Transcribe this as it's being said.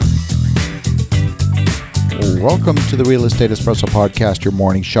Welcome to the Real Estate Espresso Podcast, your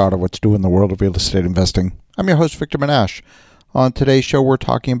morning shot of what's new in the world of real estate investing. I'm your host, Victor Menashe. On today's show, we're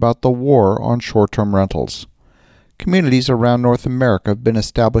talking about the war on short-term rentals. Communities around North America have been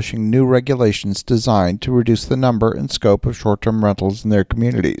establishing new regulations designed to reduce the number and scope of short-term rentals in their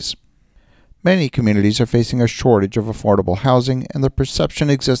communities. Many communities are facing a shortage of affordable housing, and the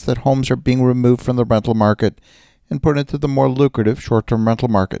perception exists that homes are being removed from the rental market and put into the more lucrative short-term rental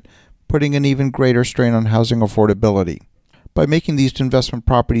market, putting an even greater strain on housing affordability. By making these investment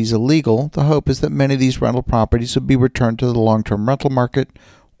properties illegal, the hope is that many of these rental properties will be returned to the long-term rental market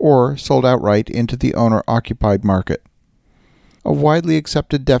or sold outright into the owner-occupied market. A widely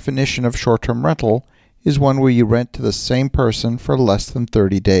accepted definition of short-term rental is one where you rent to the same person for less than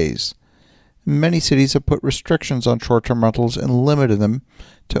 30 days. Many cities have put restrictions on short-term rentals and limited them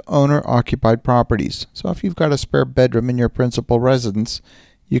to owner-occupied properties. So if you've got a spare bedroom in your principal residence,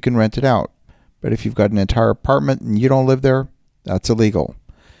 you can rent it out. But if you've got an entire apartment and you don't live there, that's illegal.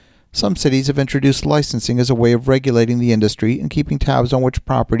 Some cities have introduced licensing as a way of regulating the industry and keeping tabs on which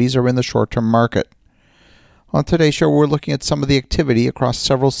properties are in the short-term market. On today's show, we're looking at some of the activity across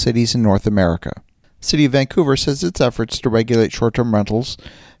several cities in North America. The City of Vancouver says its efforts to regulate short-term rentals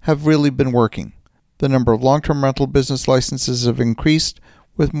have really been working. The number of long-term rental business licenses have increased,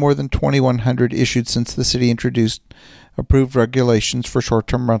 with more than 2,100 issued since the city introduced approved regulations for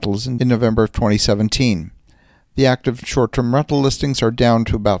short-term rentals in November of 2017. The active short-term rental listings are down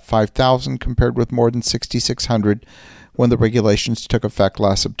to about 5,000 compared with more than 6,600 when the regulations took effect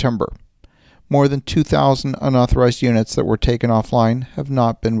last September. More than 2,000 unauthorized units that were taken offline have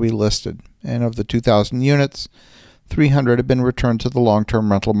not been relisted, and of the 2,000 units, 300 have been returned to the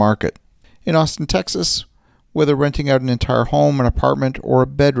long-term rental market. In Austin, Texas, whether renting out an entire home, an apartment, or a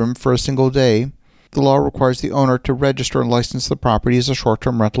bedroom for a single day, the law requires the owner to register and license the property as a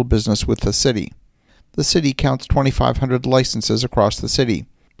short-term rental business with the city. The city counts 2,500 licenses across the city,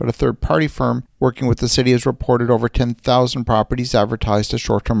 but a third-party firm working with the city has reported over 10,000 properties advertised as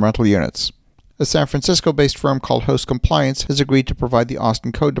short-term rental units. A San Francisco-based firm called Host Compliance has agreed to provide the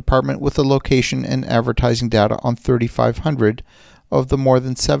Austin Code Department with the location and advertising data on 3,500 of the more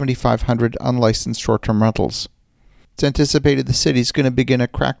than 7,500 unlicensed short-term rentals. It's anticipated the city is going to begin a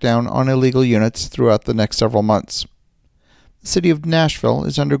crackdown on illegal units throughout the next several months. The city of Nashville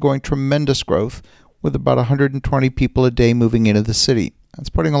is undergoing tremendous growth, with about 120 people a day moving into the city. That's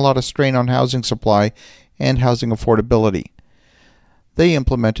putting a lot of strain on housing supply and housing affordability. They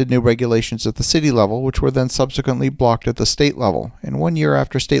implemented new regulations at the city level, which were then subsequently blocked at the state level. And 1 year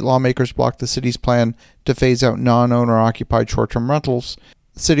after state lawmakers blocked the city's plan to phase out non-owner-occupied short-term rentals,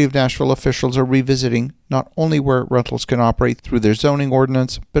 the City of Nashville officials are revisiting not only where rentals can operate through their zoning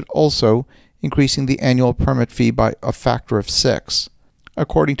ordinance, but also increasing the annual permit fee by a factor of 6.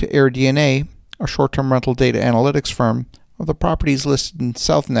 According to AirDNA, a short-term rental data analytics firm, of the properties listed in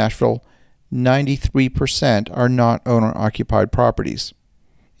South Nashville, 93% are not owner-occupied properties.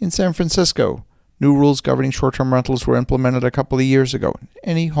 In San Francisco, new rules governing short-term rentals were implemented a couple of years ago.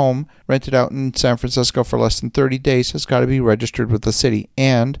 Any home rented out in San Francisco for less than 30 days has got to be registered with the city,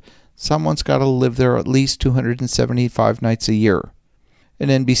 and someone's got to live there at least 275 nights a year. An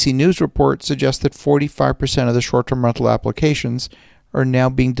NBC News report suggests that 45% of the short-term rental applications are now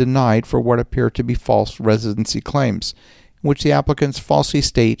being denied for what appear to be false residency claims, in which the applicants falsely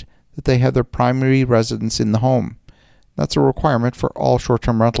state that they have their primary residence in the home. That's a requirement for all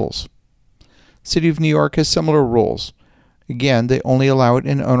short-term rentals. City of New York has similar rules. Again, they only allow it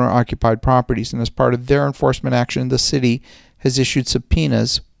in owner-occupied properties, and as part of their enforcement action, the city has issued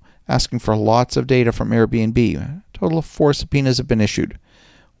subpoenas asking for lots of data from Airbnb. A total of 4 subpoenas have been issued.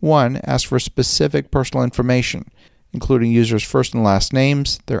 One asks for specific personal information, including users' first and last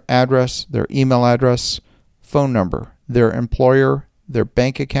names, their address, their email address, phone number, their employer, their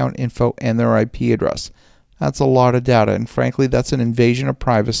bank account info, and their IP address. That's a lot of data, and frankly, that's an invasion of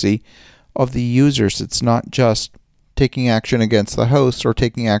privacy of the users. It's not just taking action against the hosts or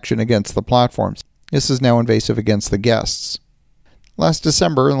taking action against the platforms. This is now invasive against the guests. Last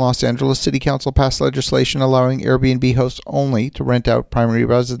December, in Los Angeles, City Council passed legislation allowing Airbnb hosts only to rent out primary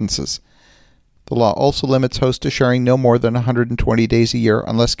residences. The law also limits hosts to sharing no more than 120 days a year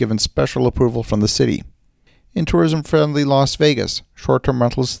unless given special approval from the city. In tourism-friendly Las Vegas, short-term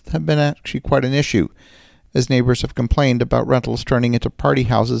rentals have been actually quite an issue, as neighbors have complained about rentals turning into party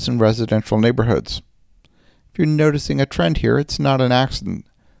houses in residential neighborhoods. If you're noticing a trend here, it's not an accident.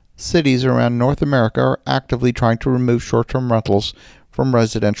 Cities around North America are actively trying to remove short-term rentals from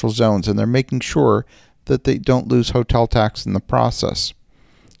residential zones, and they're making sure that they don't lose hotel tax in the process.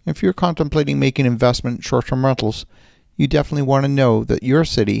 If you're contemplating making investment in short-term rentals, you definitely want to know that your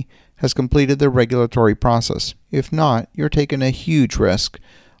city has completed the regulatory process. If not, you're taking a huge risk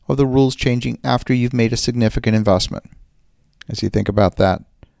of the rules changing after you've made a significant investment. As you think about that,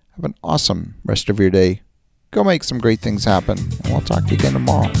 have an awesome rest of your day. Go make some great things happen, and we'll talk to you again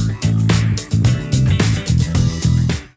tomorrow.